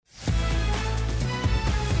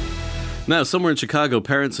Now, somewhere in Chicago,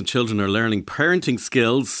 parents and children are learning parenting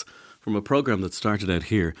skills from a programme that started out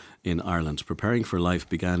here in Ireland. Preparing for Life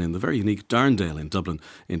began in the very unique Darndale in Dublin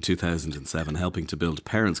in 2007, helping to build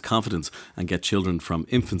parents' confidence and get children from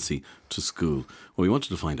infancy to school. Well, we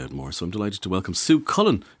wanted to find out more, so I'm delighted to welcome Sue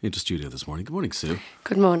Cullen into studio this morning. Good morning, Sue.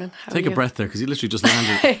 Good morning. Take a breath there, because you literally just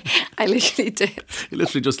landed. I literally did. You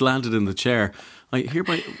literally just landed in the chair. I hear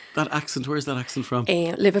by that accent. Where's that accent from?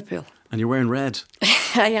 Liverpool. And you're wearing red.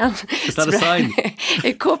 I am. Is that a sign?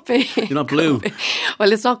 It could be. You're not blue.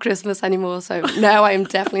 Well, it's not Christmas anymore, so no, I'm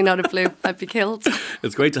definitely not a blue. I'd be killed.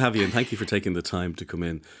 It's great to have you, and thank you for taking the time to come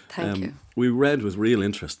in. Thank you. We read with real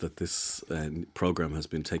interest that this programme has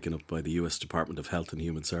been taken up by the US Department of Health and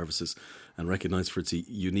Human Services and recognised for its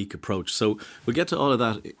unique approach. So we'll get to all of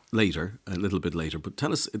that later, a little bit later. But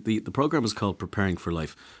tell us, the programme is called Preparing for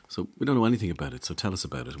Life. So we don't know anything about it, so tell us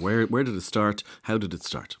about it. Where did it start? How did it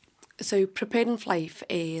start? So Preparing for Life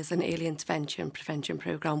is an early intervention prevention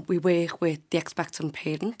programme. We work with the expectant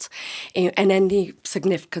parent and any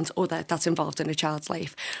significant other that's involved in a child's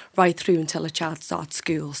life right through until a child starts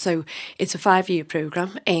school. So it's a 5-year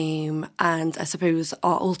programme and I suppose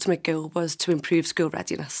our ultimate goal was to improve school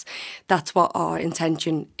readiness. That's what our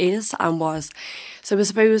intention is and was. So I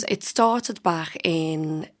suppose it started back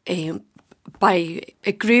in...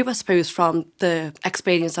 It grew, I suppose, from the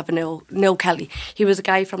experience of Noel Kelly. He was a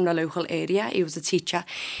guy from the local area. He was a teacher.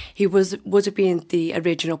 He would have been the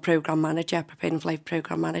original programme manager, Preparing for Life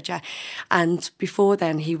programme manager. And before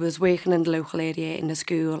then, he was working in the local area in the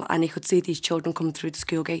school, and he could see these children come through the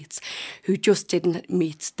school gates who just didn't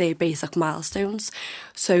meet their basic milestones.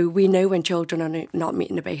 So we know when children are not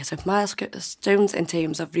meeting the basic milestones in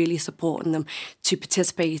terms of really supporting them to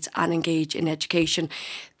participate and engage in education,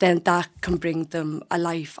 then that can bring them a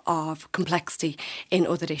life of complexity in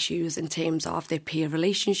other issues in terms of their peer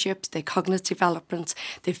relationships, their cognitive development,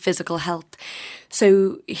 their physical health.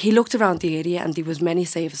 So he looked around the area and there was many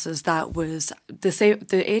services that was...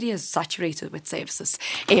 The area is saturated with services,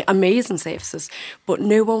 amazing services, but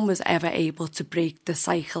no one was ever able to break the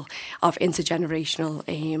cycle of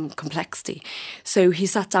intergenerational complexity. So he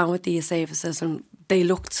sat down with these services and they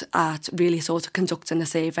looked at really sort of conducting a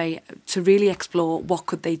survey to really explore what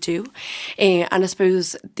could they do. And I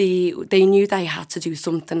suppose they knew they had to do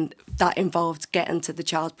something that involved getting to the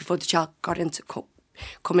child before the child got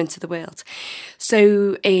come into the world.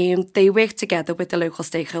 So they worked together with the local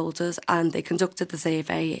stakeholders and they conducted the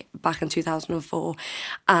survey back in 2004,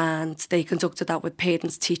 and they conducted that with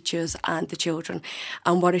parents, teachers and the children.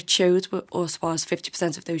 And what it showed us was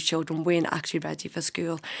 50% of those children weren't actually ready for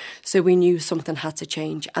school. So we knew something had to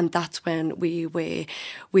change, and that's when we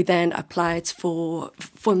then applied for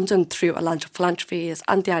funding through philanthropies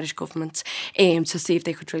and the Irish government to see if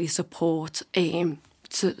they could really support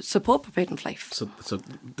Preparing for Life. So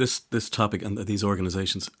this topic and these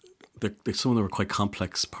organisations, some of them are quite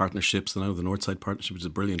complex partnerships. And I know the Northside Partnership, which is a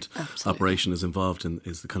brilliant operation, is involved in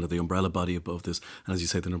is the kind of the umbrella body above this. And as you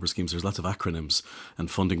say, the number of schemes, there's lots of acronyms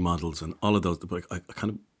and funding models and all of those. But I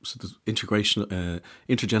kind of so there's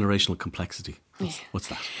intergenerational complexity. What's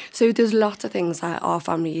that? So there's lots of things that our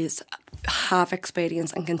families have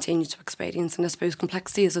experienced and continue to experience, and I suppose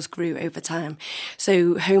complexity has grew over time.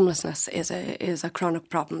 So homelessness is a chronic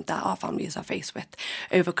problem that our families are faced with.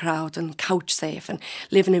 Overcrowding, couch surfing,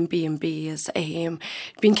 living in B&Bs,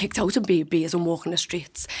 being kicked out of B&Bs and walking the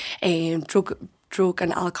streets, drug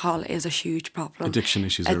and alcohol is a huge problem. Addiction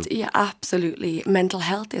issues yeah, absolutely. Mental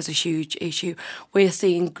health is a huge issue. We're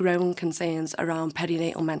seeing growing concerns around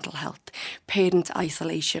perinatal mental health, parent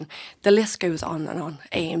isolation. The list goes on and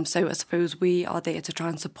on. So I suppose we are there to try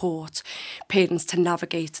and support parents to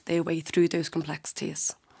navigate their way through those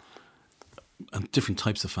complexities. And different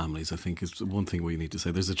types of families, I think, is one thing we need to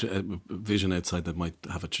say. There's a vision outside that might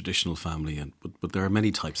have a traditional family, but there are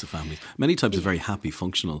many types of families. Many types of very happy,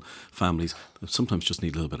 functional families that sometimes just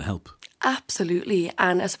need a little bit of help. Absolutely.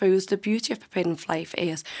 And I suppose the beauty of Preparing for Life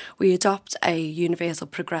is we adopt a universal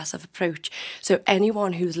progressive approach. So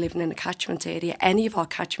anyone who's living in a catchment area, any of our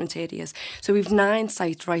catchment areas, so we've 9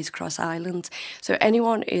 sites right across Ireland. So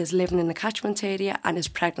anyone is living in a catchment area and is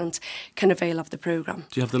pregnant can avail of the programme.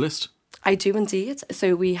 Do you have the list? I do indeed.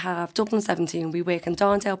 So we have Dublin 17, we work in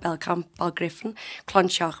Darndale, Belcamp, Balgriffin,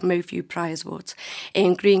 Clonshaugh, Mowview, Prizewood,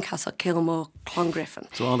 in Greencastle, Kilmore, Clongriffin.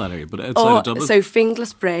 So all that area, but outside of Dublin? So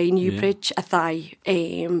Finglas, Bray, Newbridge, Athy,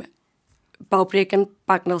 Balbriggan,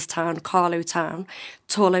 Bagnallstown, Carlow Town,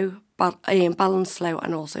 Tullow, Ballinsloe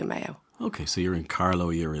and also Mayo. Okay, so you're in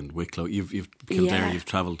Carlow, you're in Wicklow, you've Kildare, you'll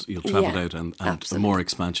travel out and more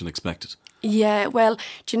expansion expected. Yeah, well,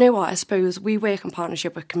 do you know what? I suppose we work in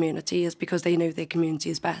partnership with communities because they know their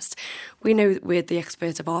communities best. We know that we're the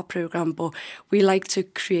experts of our programme, but we like to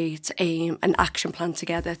create an action plan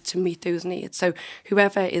together to meet those needs. So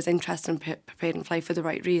whoever is interested in Prepared and Fly for the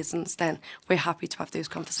right reasons, then we're happy to have those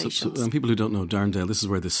conversations. So, and people who don't know Darndale, this is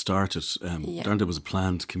where this started. Darndale was a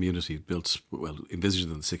planned community built, envisaged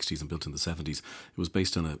in the 60s and built in the 70s. It was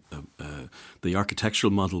based on the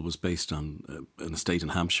architectural model was based on an estate in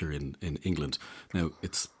Hampshire in England. Now,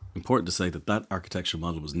 it's important to say that architectural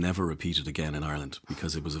model was never repeated again in Ireland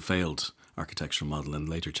because it was a failed architectural model and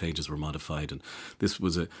later changes were modified. And this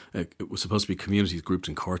was it was supposed to be communities grouped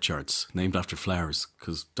in courtyards named after flowers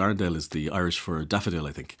because Darndale is the Irish for daffodil,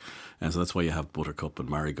 I think. And so that's why you have buttercup and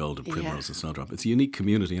marigold and primrose and snowdrop. It's a unique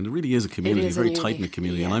community and it really is a community, a very tight-knit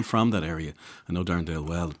community. Yeah. And I'm from that area. I know Darndale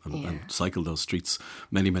well and cycled those streets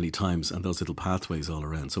many, many times and those little pathways all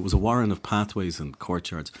around. So it was a warren of pathways and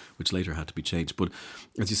courtyards which later had to be changed. But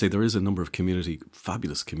as you say, there is a number of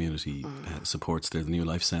fabulous community supports there. The New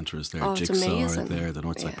Life Centre is there, Jigsaw are there, the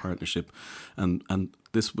Northside Partnership. And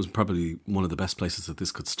this was probably one of the best places that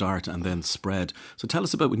this could start and then spread. So tell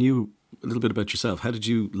us about a little bit about yourself. How did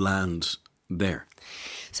you land there?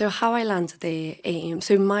 So how I landed there,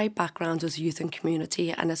 so my background was youth and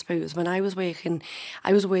community, and I suppose when I was working,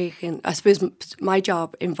 I suppose my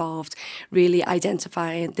job involved really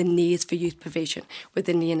identifying the needs for youth provision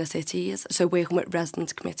within the inner cities, so working with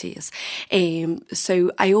resident committees.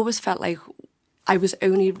 So I always felt like I was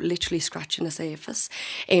only literally scratching the surface.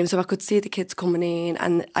 So I could see the kids coming in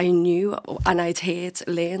and I knew and I'd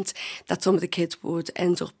learned that some of the kids would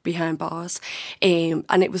end up behind bars. And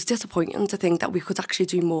it was disappointing to think that we could actually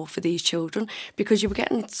do more for these children because you were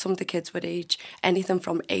getting some of the kids with age, anything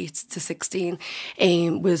from 8 to 16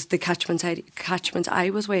 was the catchment I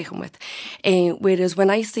was working with. Whereas when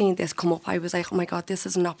I seen this come up, I was like, oh my God, this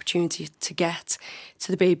is an opportunity to get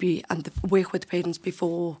to the baby and work with the parents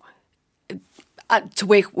before to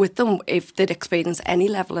work with them if they'd experience any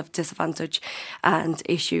level of disadvantage and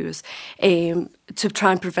issues to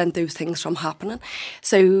try and prevent those things from happening.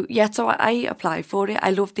 So I applied for it.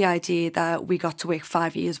 I loved the idea that we got to work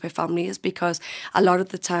 5 years with families because a lot of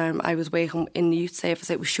the time I was working in the youth service,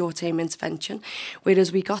 it was short-term intervention,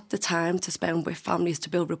 whereas we got the time to spend with families, to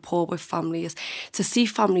build rapport with families, to see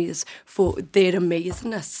families for their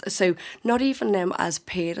amazingness. So not even them as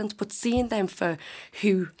parents, but seeing them for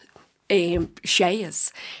who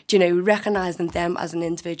shares, recognising them as an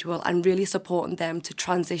individual and really supporting them to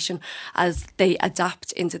transition as they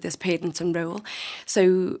adapt into this parenting role.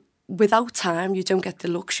 So without time, you don't get the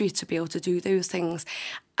luxury to be able to do those things.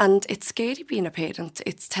 And it's scary being a parent.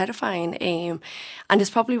 It's terrifying. And it's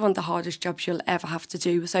probably one of the hardest jobs you'll ever have to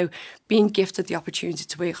do. So being gifted the opportunity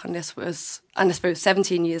to work on this was, and I suppose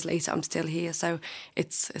 17 years later, I'm still here. So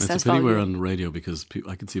it says a pity we're on radio because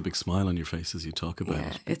I can see a big smile on your face as you talk about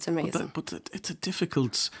it. It's amazing. But it's a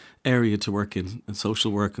difficult area to work in, and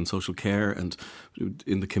social work and social care and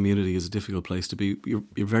in the community is a difficult place to be. You're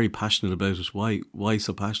very passionate about it. Why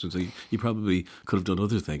so passionate? You probably could have done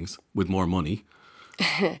other things with more money.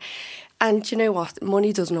 And you know what?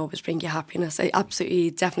 Money doesn't always bring you happiness. I absolutely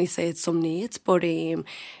definitely say it's some needs, but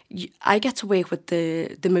I get to work with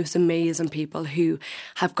the most amazing people who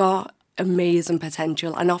have got amazing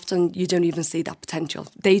potential, and often you don't even see that potential.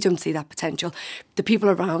 They don't see that potential. The people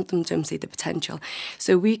around them don't see the potential.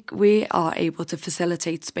 So we are able to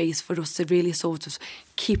facilitate space for us to really sort of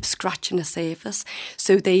keep scratching the surface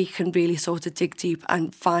so they can really sort of dig deep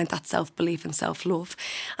and find that self-belief and self-love.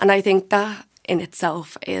 And I think that in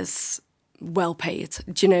itself is well paid.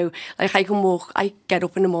 Like I get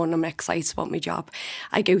up in the morning, I'm excited about my job.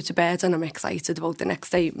 I go to bed and I'm excited about the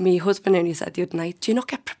next day. My husband only said the other night, do you not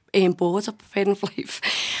get bored of preparing for life?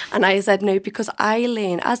 And I said no, because I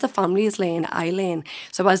learn, as the families learn, I learn.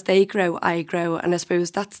 So as they grow, I grow. And I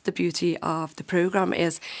suppose that's the beauty of the programme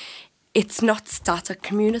is it's not static.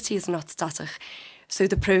 Community is not static. So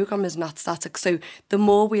the programme is not static. So the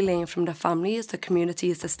more we learn from the families, the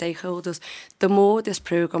communities, the stakeholders, the more this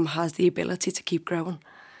programme has the ability to keep growing.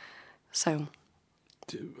 So,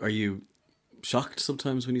 are you shocked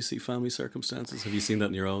sometimes when you see family circumstances? Have you seen that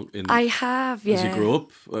in your own? I have, yeah. As you grow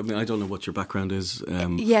up? I mean, I don't know what your background is.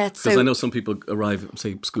 Because I know some people arrive,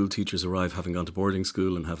 say school teachers arrive having gone to boarding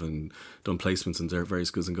school and having done placements in their various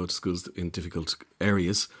schools and go to schools in difficult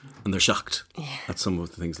areas and they're shocked at some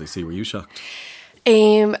of the things they see. Were you shocked?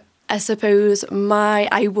 I suppose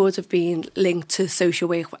I would have been linked to social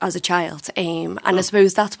work as a child, and I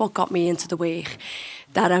suppose that's what got me into the work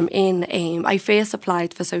that I'm in. I first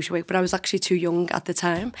applied for social work, but I was actually too young at the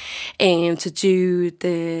time to do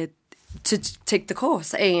to take the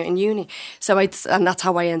course in uni. And that's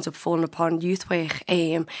how I ended up falling upon youth work.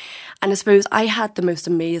 And I suppose I had the most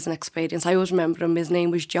amazing experience. I always remember him. His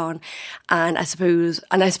name was John, and I suppose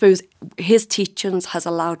his teachings has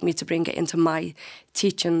allowed me to bring it into my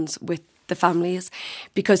teachings with the families,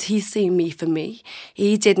 because he's seen me for me.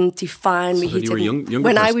 He didn't define me. When you were younger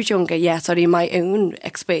when person? I was younger, my own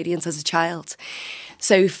experience as a child.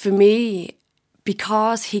 So for me,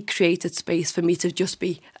 because he created space for me to just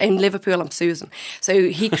be, in Liverpool I'm Susan, so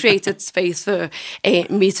he created space for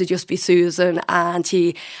me to just be Susan, and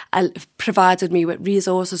he provided me with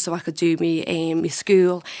resources so I could do my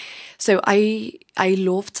school. So I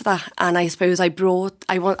loved that, and I suppose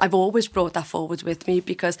I've always brought that forward with me,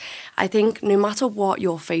 because I think no matter what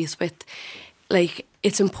you're faced with, like,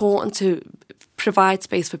 it's important to provide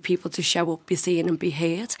space for people to show up, be seen and be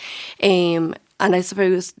heard. And I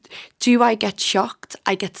suppose, do I get shocked?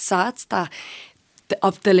 I get sad that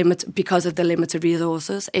because of the limited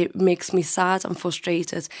resources. It makes me sad and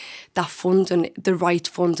frustrated that the right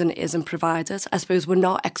funding isn't provided. I suppose we're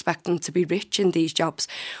not expecting to be rich in these jobs,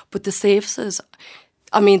 but the services,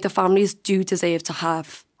 the families do deserve to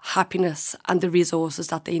have happiness and the resources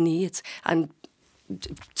that they need, and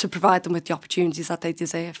to provide them with the opportunities that they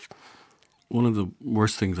deserve. One of the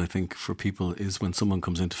worst things, I think, for people is when someone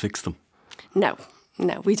comes in to fix them. No,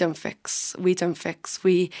 we don't fix.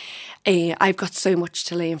 I've got so much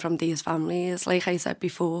to learn from these families. Like I said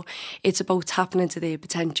before, it's about tapping into their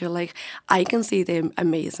potential. Like, I can see their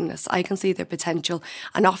amazingness, I can see their potential,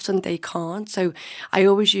 and often they can't. So I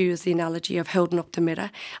always use the analogy of holding up the mirror,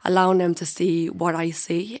 allowing them to see what I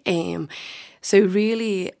see. So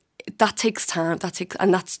really, that takes time.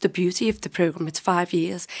 And that's the beauty of the programme. It's 5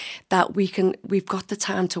 years that we've got the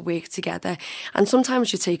time to work together. And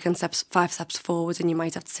sometimes you're taking 5 steps forward and you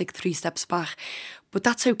might have to take 3 steps back. But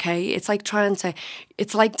that's okay. It's like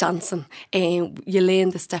it's like dancing. You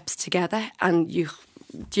learn the steps together, and you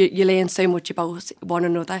learn so much about one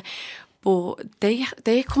another. But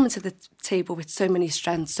they're coming to the table with so many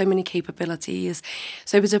strengths, so many capabilities.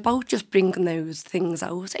 So it was about just bringing those things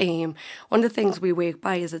out. One of the things we work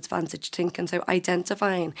by is advantage thinking. So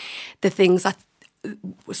identifying the things that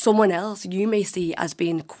someone else you may see as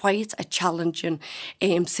being quite a challenging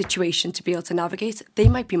situation to be able to navigate. They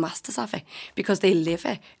might be masters of it because they live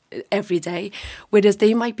it every day, whereas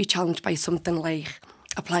they might be challenged by something like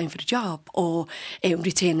applying for the job, or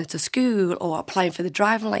returning to school, or applying for the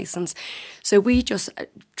driving licence. So we just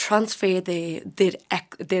transfer their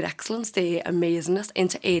excellence, their amazingness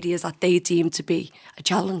into areas that they deem to be a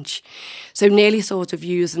challenge. So nearly sort of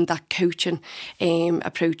using that coaching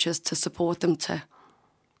approaches to support them to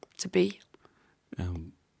be.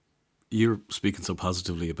 You're speaking so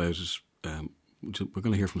positively about it. We're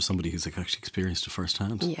going to hear from somebody who's actually experienced it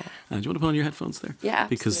firsthand. Yeah. Do you want to put on your headphones there? Yeah,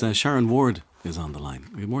 because Sharyn Ward is on the line.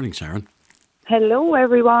 Good morning, Sharyn. Hello,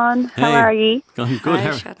 everyone. Hey. How are you? I'm good.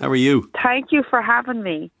 How are you? Thank you for having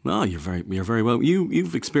me. No, you're very well.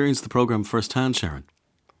 You've experienced the programme firsthand, Sharyn.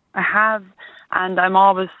 I have, and I'm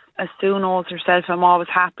always, as Sue knows herself, I'm always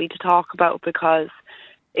happy to talk about it, because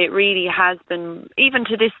it really has been, even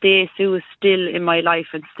to this day, Sue is still in my life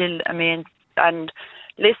and still amazing. And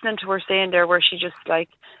listening to her saying there, where she just like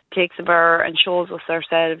takes a bar and shows us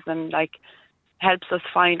ourselves and like helps us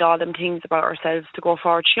find all them things about ourselves to go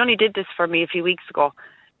forward. She only did this for me a few weeks ago,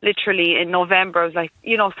 literally in November. I was like,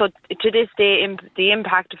 so to this day, the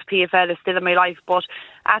impact of PFL is still in my life. But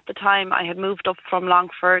at the time, I had moved up from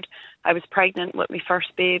Longford. I was pregnant with my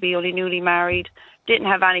first baby, only newly married, didn't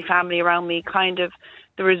have any family around me. Kind of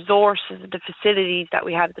the resources, the facilities that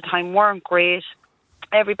we had at the time weren't great.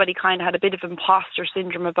 Everybody kind of had a bit of imposter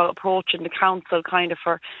syndrome about approaching the council kind of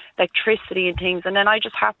for electricity and things. And then I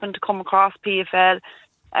just happened to come across PFL.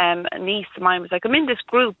 A niece of mine was like, I'm in this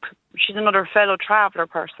group. She's another fellow traveller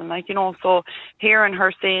person, so hearing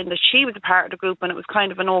her saying that she was a part of the group and it was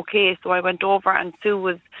kind of an okay. So I went over, and Sue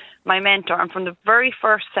was my mentor. And from the very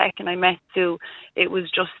first second I met Sue, it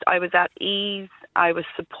was just, I was at ease. I was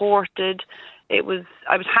supported. I was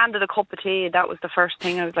handed a cup of tea. That was the first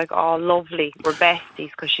thing. I was like, oh, lovely. We're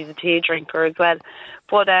besties, because she's a tea drinker as well.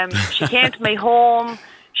 But she came to my home.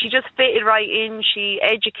 She just fitted right in. She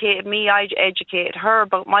educated me. I educated her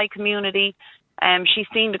about my community. She's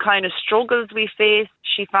seen the kind of struggles we face.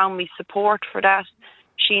 She found me support for that.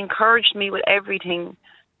 She encouraged me with everything.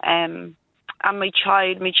 And my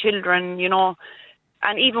children,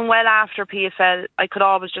 And even well after PFL, I could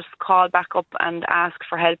always just call back up and ask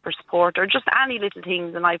for help or support, or just any little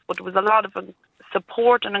things in life. But it was a lot of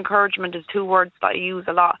support and encouragement is 2 words that I use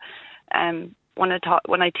a lot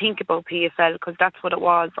when I think about PFL, because that's what it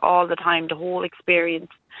was all the time, the whole experience.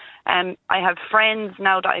 I have friends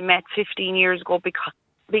now that I met 15 years ago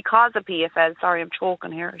because of PFL. Sorry, I'm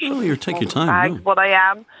choking here. Oh, you're taking your time. No. But I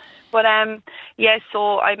am. But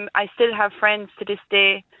so I still have friends to this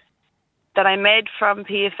day that I made from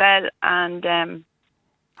PFL, and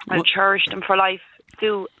I've cherished them for life.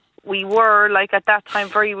 So we were, like, at that time,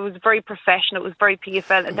 it was very professional, it was very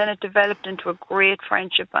PFL, and then it developed into a great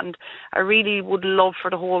friendship, and I really would love for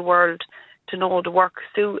the whole world to know the work.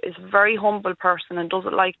 Sue is a very humble person and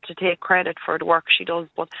doesn't like to take credit for the work she does,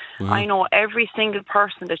 but I know every single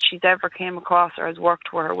person that she's ever came across or has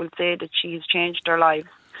worked with her will say that she has changed their lives.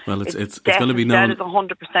 Well, it's going to be known. That is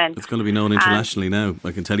 100%. It's going to be known internationally now,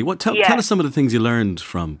 I can tell you. Tell us some of the things you learned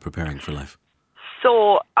from preparing for life.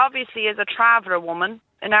 So, obviously, as a traveller woman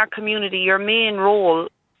in our community, your main role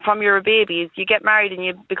from you're a baby is you get married and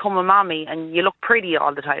you become a mommy and you look pretty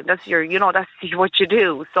all the time. That's that's what you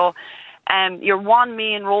do. So, your one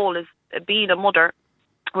main role is being a mother.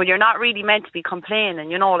 When you're not really meant to be complaining,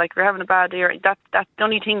 like if you're having a bad day, that's the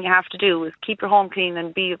only thing you have to do is keep your home clean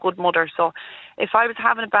and be a good mother. So if I was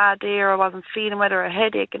having a bad day or I wasn't feeling well or a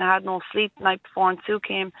headache and I had no sleep the night before and Sue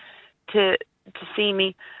came to see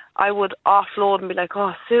me, I would offload and be like,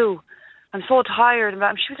 "Oh, Sue, I'm so tired."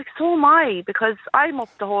 And she was like, "So am I, because I'm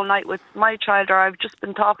up the whole night with my child, or I've just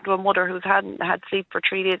been talking to a mother who's hadn't had sleep for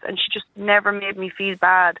 3 days," and she just never made me feel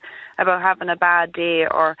bad about having a bad day,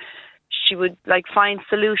 or she would find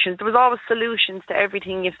solutions. There was always solutions to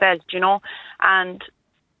everything you felt, and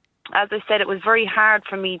as I said, it was very hard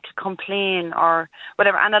for me to complain or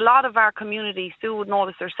whatever. And a lot of our community, Sue would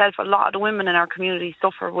notice herself, a lot of the women in our community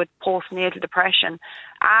suffer with postnatal depression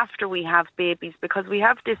after we have babies, because we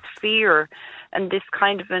have this fear and this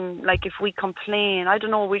kind of if we complain, I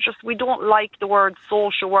don't know, we don't like the word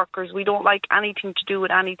social workers. We don't like anything to do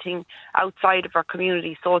with anything outside of our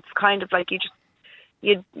community. So it's kind of like you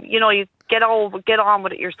get on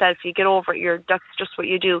with it yourself. You get over it. That's just what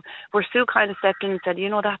you do. Where Sue kind of stepped in and said,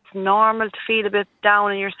 that's normal to feel a bit down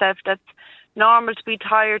on yourself. That's normal to be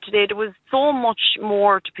tired today. There was so much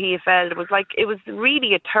more to PFL. It was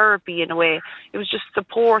really a therapy in a way. It was just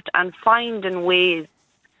support and finding ways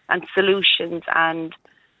and solutions and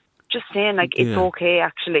just saying it's okay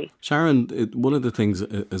actually. Sharyn, one of the things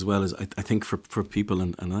as well is I think for people,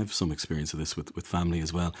 and I have some experience of this with family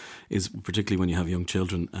as well, is particularly when you have young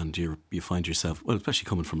children and you find yourself, well, especially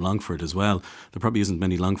coming from Longford as well, there probably isn't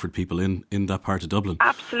many Longford people in that part of Dublin.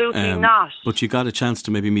 Absolutely not. But you got a chance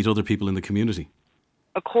to maybe meet other people in the community.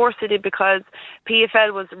 Of course I did, because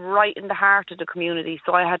PFL was right in the heart of the community.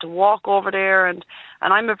 So I had to walk over there, and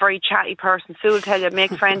I'm a very chatty person. Sue will tell you, I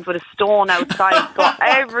make friends with a stone outside. So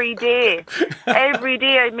every day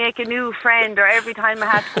I'd make a new friend, or every time I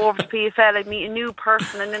had to go over to PFL, I'd meet a new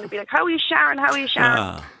person, and then it'd be like, "How are you, Sharyn? How are you,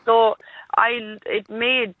 Sharyn?" So it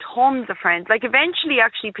made tons of friends. Eventually,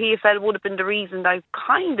 actually, PFL would have been the reason that I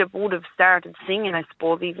kind of would have started singing, I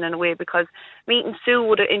suppose, even in a way, because meeting Sue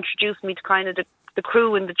would have introduced me to kind of the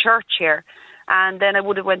crew in the church here, and then I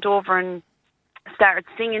would have went over and started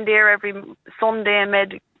singing there every Sunday and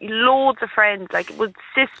made loads of friends. It was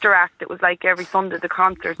Sister Act. It was every Sunday the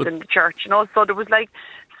concerts in the church, so there was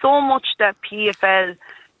so much that PFL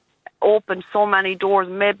opened so many doors,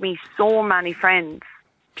 made me so many friends.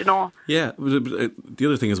 Yeah, the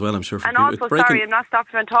other thing as well, I'm sure. And also, sorry, I'm not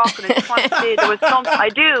stopping and talking. I just want to say there was something. I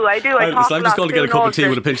do. I talk I'm just going to get a cup of tea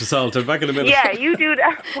with a pinch of salt. I'm back in a minute. Yeah, you do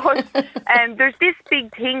that. But there's this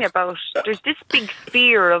big thing there's this big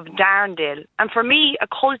fear of Darndale. And for me, a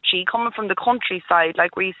culture coming from the countryside,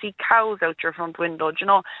 where you see cows out your front window,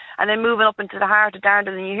 and then moving up into the heart of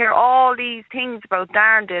Darndale, and you hear all these things about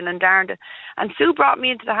Darndale. And Sue brought me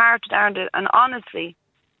into the heart of Darndale, and honestly,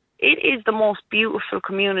 it is the most beautiful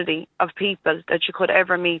community of people that you could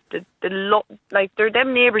ever meet. They're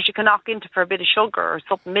them neighbours you can knock into for a bit of sugar or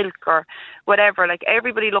some milk or whatever.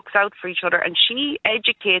 Everybody looks out for each other, and she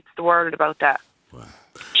educates the world about that. Wow.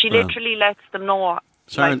 She literally lets them know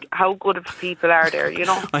Sharyn, how good of people are there,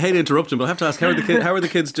 I hate interrupting, but I have to ask, how are the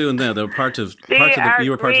kids doing now? They're you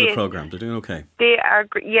were part of the programme. They're doing okay. They are,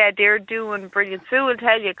 they're doing brilliant. Sue will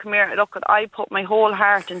tell you, come here, look, I put my whole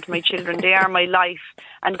heart into my children. They are my life,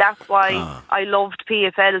 and that's why I loved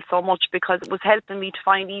PFL so much, because it was helping me to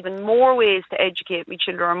find even more ways to educate my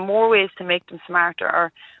children, or more ways to make them smarter,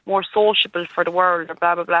 or more sociable for the world, or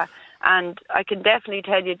blah blah blah. And I can definitely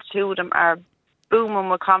tell you the two of them are booming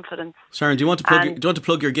with confidence. Sharyn, do you want to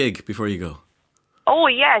plug your gig before you go? Oh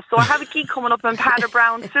yeah, so I have a gig coming up in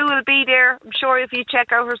Brown. Sue will be there. I'm sure if you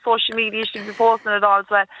check out her social media, she'll be posting it all as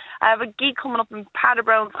well. I have a gig coming up in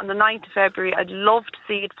Brown on the 9th of February. I'd love to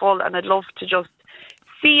see it full, and I'd love to just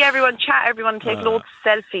see everyone, chat everyone, take loads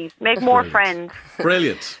of selfies, make more friends.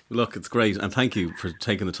 Brilliant. Look, it's great. And thank you for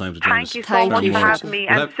taking the time to join us. Thank you so much for having me.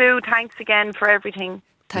 And Sue, thanks again for everything.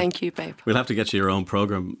 Thank you, babe. We'll have to get you your own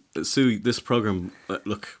programme. Sue, this programme,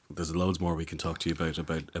 look, there's loads more we can talk to you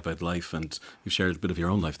about life, and you've shared a bit of your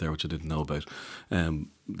own life there, which I didn't know about.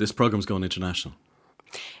 This programme's going international.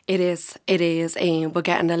 It is. We're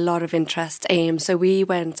getting a lot of interest. So we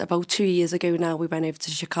went about 2 years ago now, we went over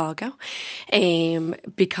to Chicago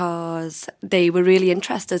because they were really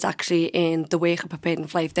interested actually in the work of Preparing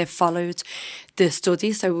for Life. They've followed the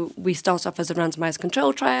study. So we start off as a randomised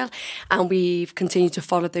control trial and we've continued to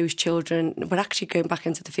follow those children. We're actually going back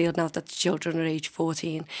into the field now that the children are age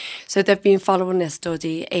 14. So they've been following this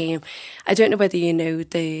study. I don't know whether you know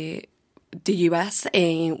the US,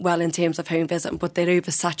 well, in terms of home visiting, but they're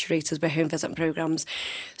oversaturated with home visiting programmes.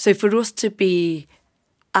 So for us to be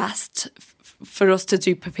asked, for us to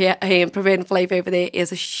do Preparing for Life over there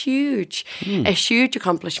is a huge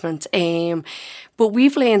accomplishment. But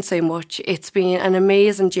we've learned so much. It's been an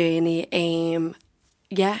amazing journey.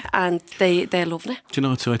 Yeah, and they're lovely. Do you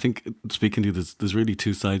know, so I think, speaking to you, there's really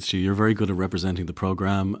two sides to you. You're very good at representing the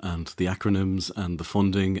programme and the acronyms and the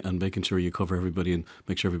funding and making sure you cover everybody and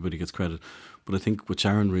make sure everybody gets credit. But I think what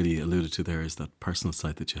Sharyn really alluded to there is that personal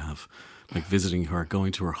side that you have, like visiting her,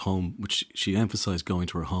 going to her home, which she emphasised going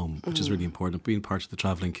to her home, which is really important, being part of the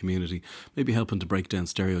travelling community, maybe helping to break down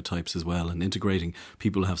stereotypes as well and integrating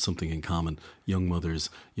people who have something in common, young mothers,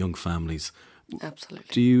 young families. Absolutely.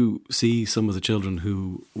 Do you see some of the children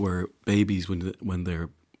who were babies when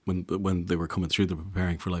they were coming through the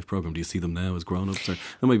Preparing for Life programme? Do you see them now as grown-ups? Or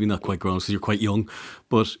maybe not quite grown-ups because you're quite young,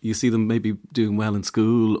 but you see them maybe doing well in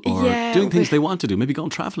school or doing things they want to do, maybe going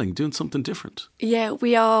travelling, doing something different? Yeah,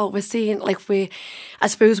 we are. We're seeing, I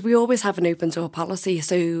suppose we always have an open door policy,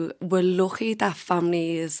 so we're lucky that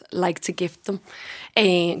families like to gift them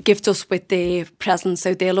and gift us with their presents,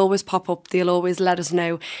 so they'll always pop up, they'll always let us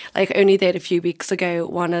know. Like only there a few weeks ago,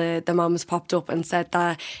 one of the mums popped up and said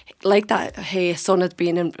that her son had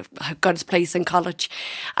got his place in college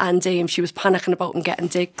and she was panicking about him getting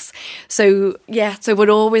digs. So we're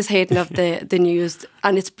always hearing of the news,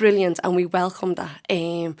 and it's brilliant and we welcome that.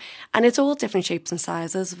 And it's all different shapes and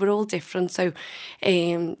sizes. We're all different, so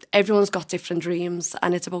everyone's got different dreams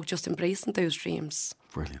and it's about just embracing those dreams.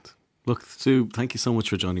 Brilliant. Look, Sue, thank you so much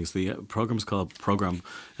for joining us. The programme's called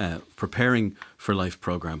Preparing for Life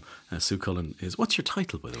programme. Sue Cullen is... What's your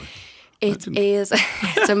title, by the way? It's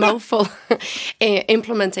a mouthful.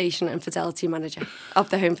 Implementation and Fidelity Manager of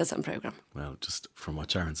the Home Visiting Programme. Well, just from what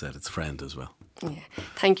Sharyn said, it's friend as well. Yeah,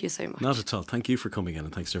 thank you so much. Not at all. Thank you for coming in,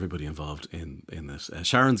 and thanks to everybody involved in this.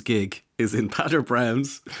 Sharyn's gig is in Patter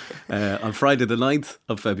Brown's on Friday the 9th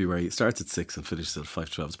of February. It starts at 6 and finishes at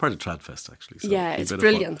 5:12. It's part of Tradfest, actually. So yeah, it's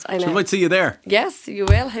brilliant. I know. So we might see you there. Yes, you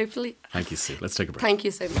will, hopefully. Thank you, Sue. Let's take a break. Thank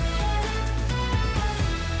you so much.